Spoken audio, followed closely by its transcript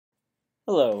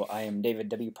Hello, I am David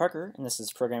W. Parker, and this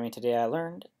is Programming Today I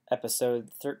Learned, episode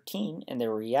 13 in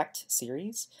the React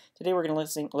series. Today we're going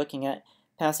to looking at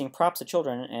passing props to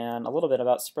children and a little bit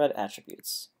about spread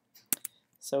attributes.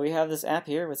 So we have this app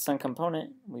here with some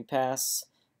component. We pass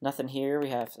nothing here, we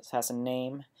pass a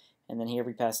name, and then here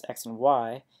we pass X and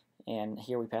Y, and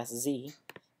here we pass Z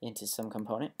into some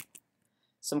component.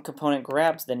 Some component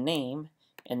grabs the name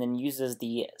and then uses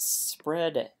the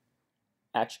spread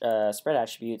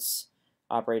attributes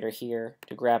operator here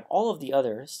to grab all of the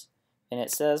others, and it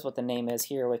says what the name is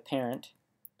here with parent,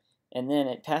 and then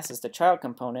it passes the child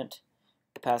component,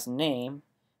 pass name,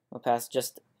 we'll pass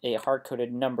just a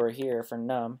hard-coded number here for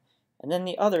num, and then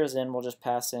the others in we'll just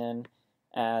pass in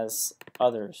as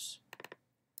others.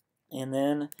 And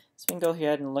then so we can go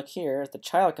ahead and look here at the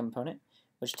child component,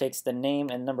 which takes the name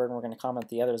and number, and we're going to comment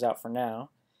the others out for now,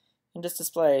 and just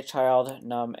display child,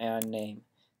 num, and name.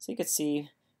 So you can see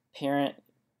parent,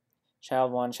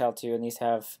 child 1, child 2, and these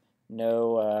have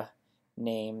no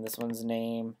name. This one's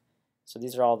name. So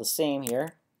these are all the same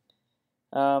here.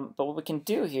 But what we can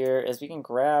do here is we can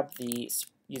grab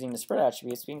using the spread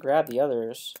attributes, we can grab the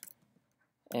others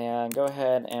and go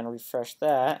ahead and refresh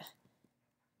that,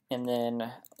 and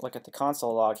then look at the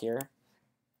console log here.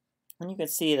 And you can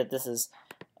see that this is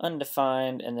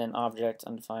undefined and then object,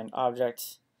 undefined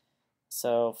object.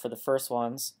 So for the first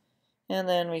ones. And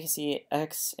then we can see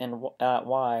X and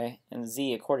Y and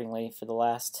Z accordingly for the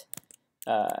last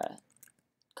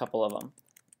couple of them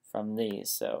from these.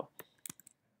 So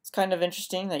it's kind of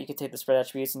interesting that you could take the spread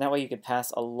attributes, and that way you could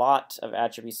pass a lot of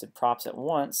attributes to props at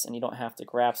once, and you don't have to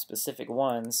grab specific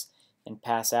ones and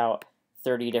pass out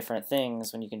 30 different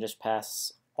things when you can just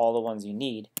pass all the ones you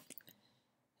need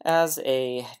as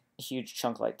a huge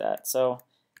chunk like that. So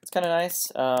it's kind of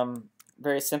nice.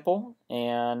 Very simple,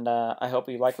 and I hope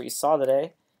you like what you saw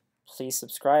today. Please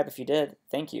subscribe if you did.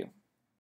 Thank you.